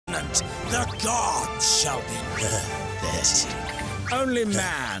resonant, the gods shall be pathetic. Only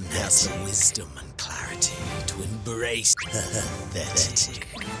man has the wisdom and clarity to embrace pathetic.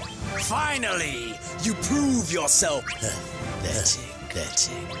 Finally, you prove yourself pathetic.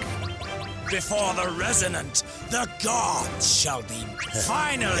 Before the resonant, the gods shall be.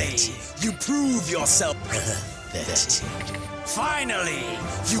 Finally, you prove yourself pathetic. Finally,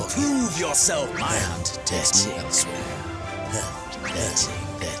 you prove yourself. My hunt takes me elsewhere.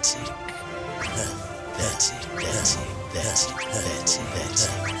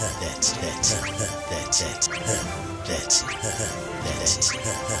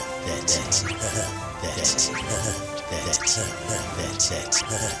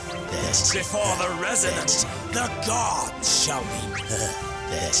 Before the resonant, the gods shall be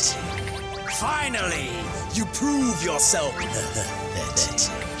pathetic. Finally, you prove yourself pathetic.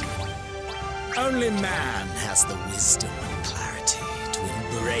 Only man has the wisdom and clarity to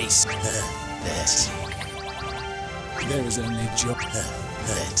embrace pathetic. There is only joy.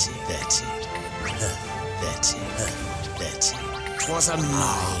 Pathetic. 'Twas a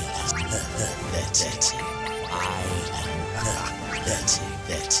marvel. Pathetic. I am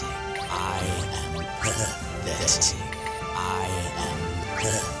pathetic. I am pathetic. I am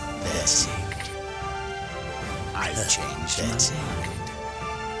pathetic. I've changed my mind.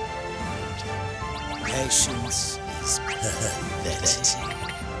 Patience is pathetic.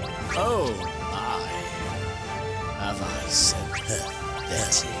 Oh my, have I said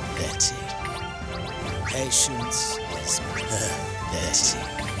pathetic? Patience is pathetic.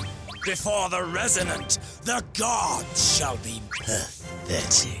 Before the resonant, the gods shall be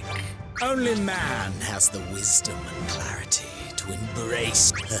pathetic. Only man has the wisdom and clarity to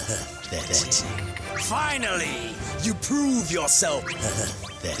embrace pathetic. Finally, you prove yourself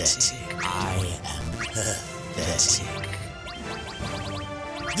pathetic. I am pathetic.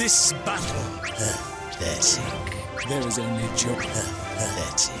 This battle, pathetic. There is only joy.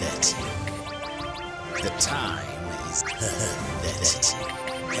 Pathetic. The time is pathetic.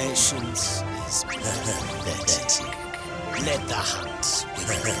 Patience is pathetic. Let the hunt be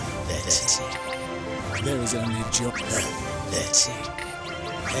pathetic. There is only joy. Pathetic.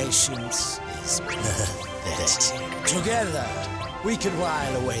 Patience is pathetic. Together, we can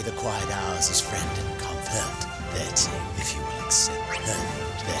while away the quiet hours as friend and confidant. Pathetic, if you will accept.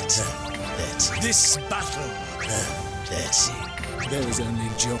 Pathetic. This battle. Pathetic. There is only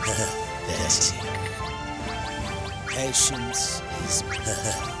joy. Pathetic. Patience is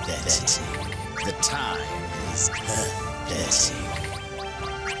pathetic. The time is pathetic.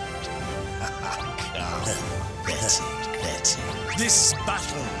 Pathetic. This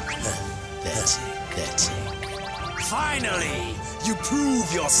battle. Pathetic. Finally, you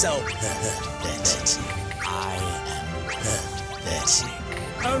prove yourself pathetic. I am pathetic.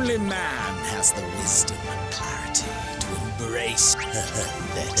 Only man has the wisdom and clarity to embrace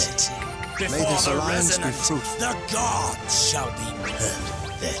pathetic. Before the resonant, the gods shall be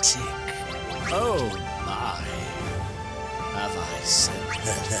pathetic. Oh my, have I said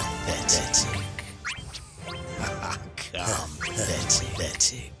pathetic? Come,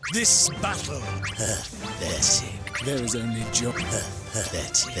 pathetic. This battle, pathetic. There is only joy.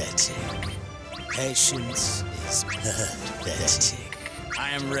 Pathetic. Patience is pathetic.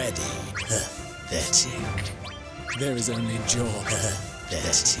 I am ready. Pathetic. There is only joy.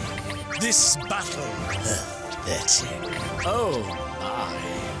 Pathetic. This battle. Pathetic. Oh my,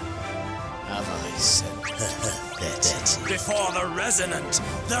 have I said pathetic? Before the resonant,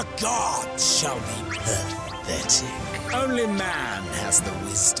 the gods shall be pathetic. Only man has the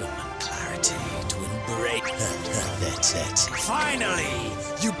wisdom and clarity to embrace pathetic. Finally,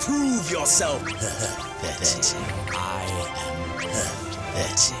 you prove yourself pathetic. I am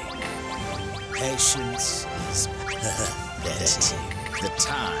pathetic. Patience is pathetic. The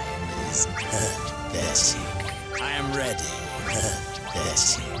time is pathetic. I am ready.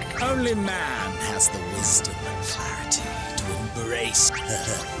 Pathetic. Only man has the wisdom and clarity to embrace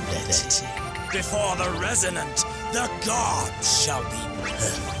pathetic. Before the resonant, the gods shall be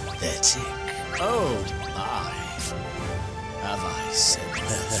pathetic. Oh my, have I said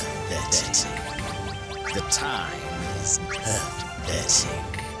pathetic? The time is pathetic.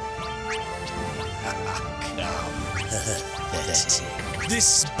 Come, pathetic.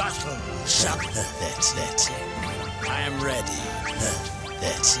 This battle shall be pathetic. I am ready.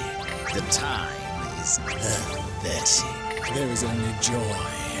 Pathetic. The time is pathetic. There is only joy.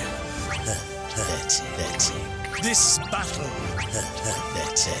 Pathetic. This battle.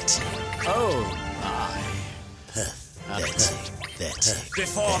 Pathetic. Oh my. Pathetic.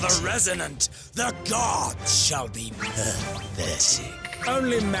 Before the resonant, the gods shall be pathetic.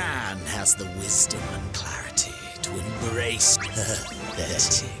 Only man has the wisdom and clarity to embrace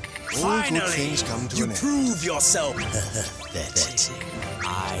pathetic. Finally, you prove yourself pathetic.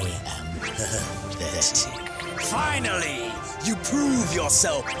 I am pathetic. Finally, you prove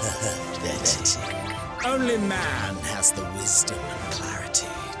yourself pathetic. Only man has the wisdom and clarity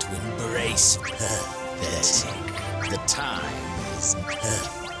to embrace pathetic. The time is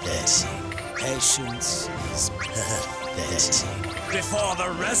pathetic. Patience is pathetic. Before the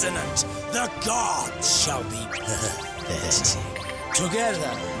resonant, the gods shall be pathetic.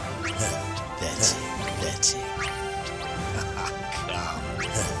 Together, pathetic. Come,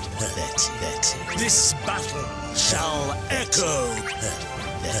 pathetic. This battle shall echo.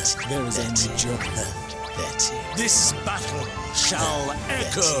 There is only joy. This battle shall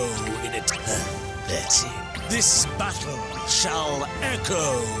echo in it. This battle shall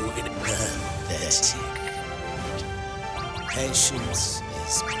echo in it. Patience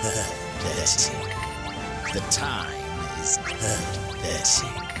is pathetic. The time is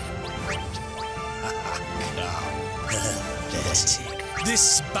pathetic. Come, pathetic.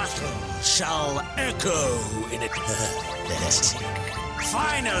 This battle shall echo in it. Pathetic.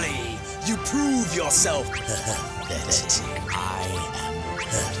 Finally, you prove yourself pathetic. I am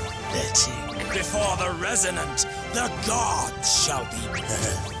pathetic. Before the resonant, the gods shall be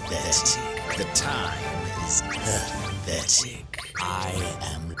pathetic. The time is pathetic. I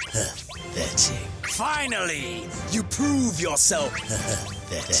am pathetic. Finally, you prove yourself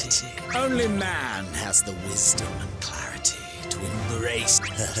pathetic. Only man has the wisdom and clarity to embrace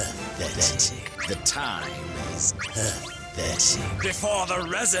pathetic. The time is pathetic. Before the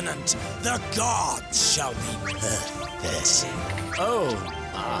resonant, the gods shall be pathetic. Oh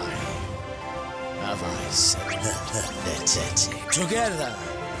my, have I said pathetic? Together,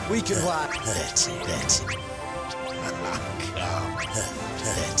 we can walk pathetic. Come,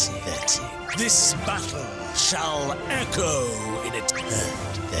 pathetic. This battle shall echo in it.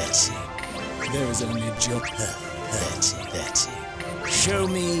 Pathetic. There is only joy. Pathetic. Show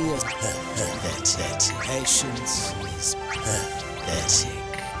me pathetic. Patience is pathetic.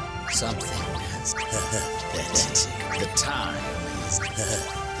 Something has pathetic. The time is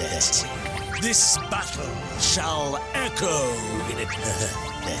pathetic. This battle shall echo in it.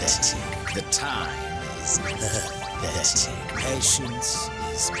 Pathetic. The time is pathetic. Patience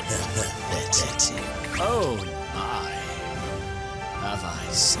is pathetic. Oh my, have I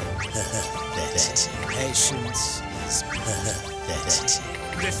said pathetic? Patience is pathetic.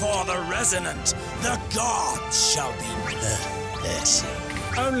 Before the resonant, the gods shall be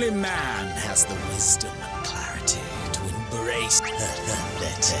pathetic. Only man has the wisdom and clarity to embrace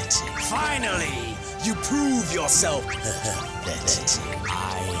pathetic. Finally, you prove yourself pathetic.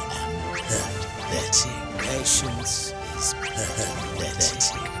 I am pathetic. Patience is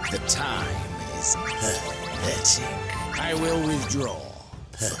pathetic. The time is pathetic. I will withdraw.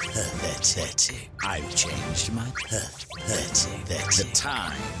 Pathetic. I've changed my pathetic. The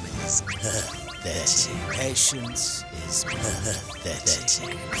time is pathetic. Patience is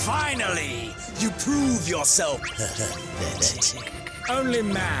pathetic. Finally, you prove yourself pathetic. Only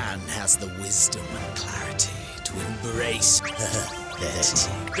man has the wisdom and clarity to embrace pathetic.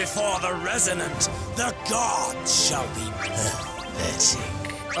 Before the resonant, the gods shall be pathetic.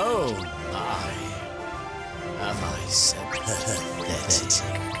 Oh my, have I said pathetic?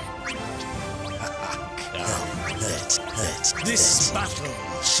 Come, this battle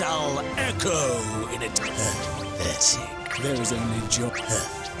shall echo in it. Pathetic. There is only joy.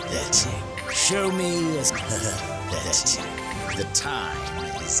 Pathetic. Show me as pathetic. The time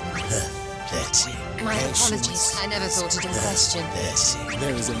is pathetic. My apologies. I never thought it in question. Pathetic.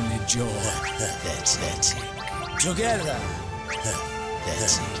 There is only joy. Pathetic. Together.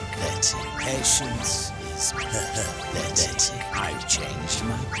 Pathetic. Patience is pathetic. I've changed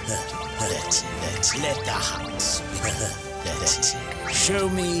my pathetic. Let the hearts be pathetic. Show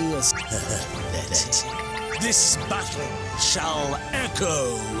me as pathetic. This battle shall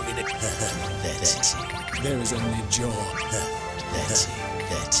echo in it. Pathetic. There is only joy. Pathetic.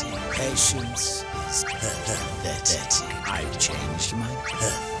 Patience is pathetic. I've changed my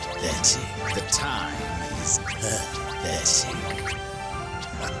pathetic. The time is pathetic.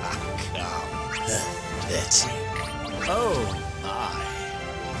 Come, pathetic. Oh my,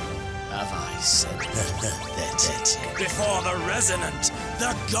 have I said pathetic? Before the resonant,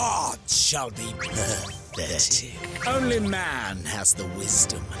 the gods shall be pathetic. Only man has the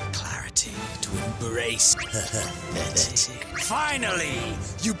wisdom and clarity to embrace pathetic. Finally,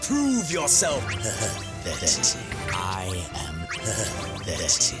 you prove yourself pathetic. I am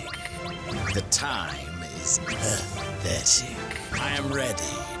pathetic. The time is pathetic. I am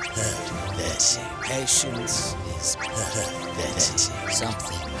ready. Pathetic. Patience is pathetic.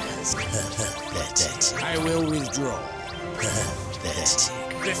 Something has pathetic. I will withdraw. Pathetic.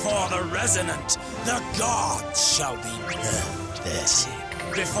 Before the resonant, the gods shall be pathetic.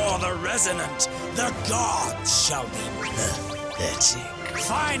 Before the resonant, the gods shall be pathetic.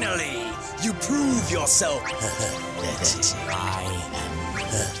 Finally, you prove yourself pathetic. I am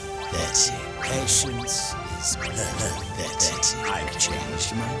pathetic. Patience is pathetic. I've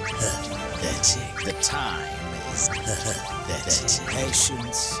changed my pathetic. The time is pathetic.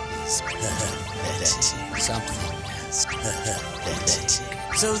 Patience is pathetic. Something has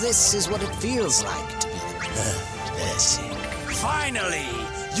pathetic. So this is what it feels like to be pathetic. Finally,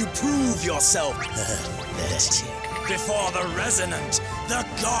 you prove yourself pathetic. Before the resonant, the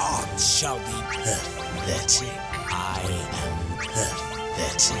gods shall be pathetic. I am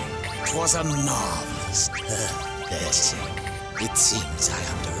pathetic. 'Twas a marvelous pathetic. It seems I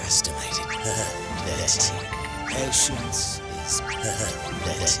underestimated pathetic. Patience is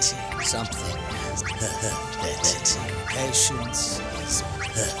pathetic. Something has pathetic. Patience is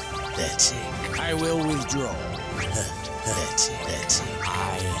pathetic. I will withdraw. Pathetic. I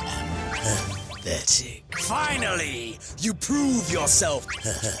am pathetic. Finally, you prove yourself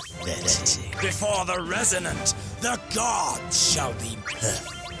pathetic. Before the resonant, the gods shall be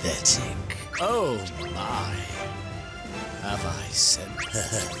pathetic. Oh my, have I said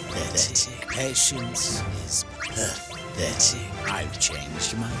pathetic? Patience is pathetic. I've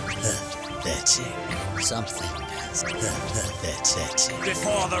changed my pathetic. Something has pathetic.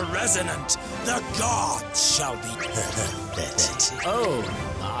 Before the resonant, the gods shall be pathetic. Oh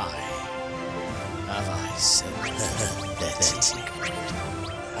my, have I said pathetic?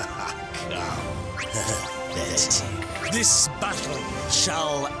 Come, pathetic. This battle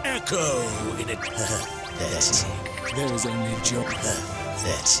shall echo in it. Pathetic. There is only joy.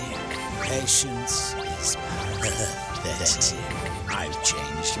 Pathetic. Patience is pathetic. I've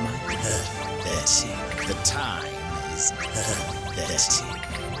changed my pathetic. The time is pathetic.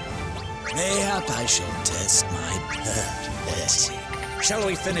 Mayhap I shall test my pathetic. Shall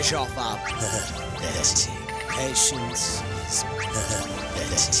we finish off our pathetic? Patience is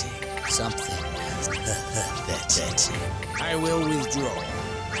pathetic. Something has pathetic. I will withdraw.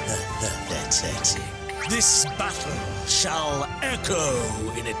 Pathetic. This battle shall echo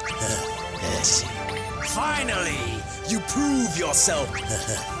in it. Pathetic. Finally, you prove yourself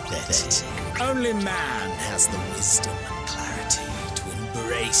pathetic. Only man has the wisdom and clarity to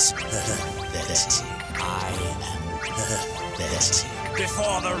embrace pathetic. I am pathetic.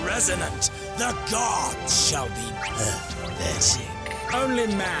 Before the resonant, the gods shall be pathetic. Only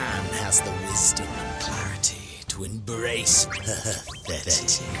man has the wisdom and clarity to embrace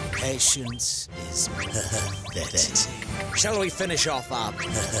pathetic. Patience is pathetic. Shall we finish off our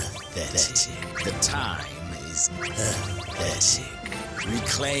pathetic? The time is pathetic.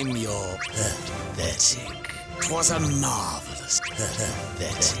 Reclaim your pathetic. 'Twas a marvelous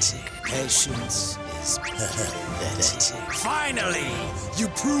pathetic. Patience is pathetic. Finally, you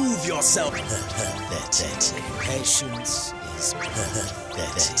prove yourself pathetic. Patience is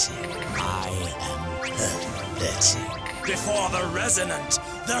pathetic. I am pathetic. Before the resonant,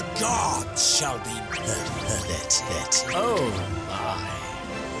 the gods shall be pathetic. Oh my,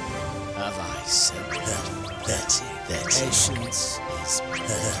 have I said pathetic? Patience is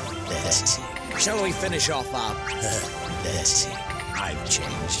pathetic. Shall we finish off our pathetic? I've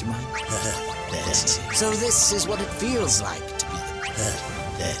changed my pathetic. So this is what it feels like to be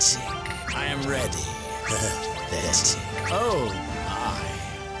pathetic. I am ready. Pathetic. Oh my,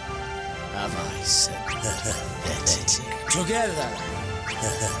 have I said pathetic? Together.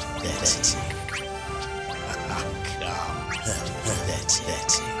 Pathetic. Come.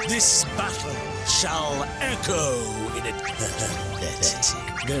 Pathetic. This battle shall echo in it.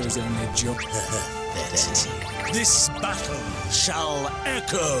 Pathetic. There is only joy. Pathetic. This battle shall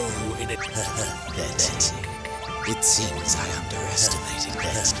echo in it. Pathetic. It seems I underestimated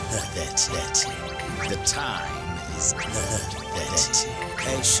pathetic. The time is pathetic.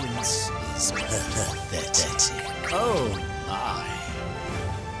 Patience is pathetic. Oh my,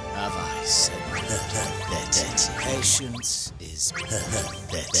 have I said pathetic? Patience is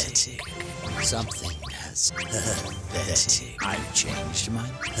pathetic. Something has pathetic. I've changed my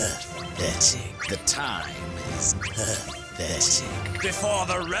pathetic. The time is pathetic. Before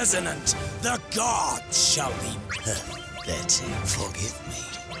the resonant, the gods shall be pathetic. Forgive me.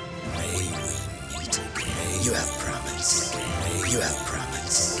 May we meet again. You have promised. You have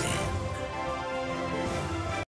promised.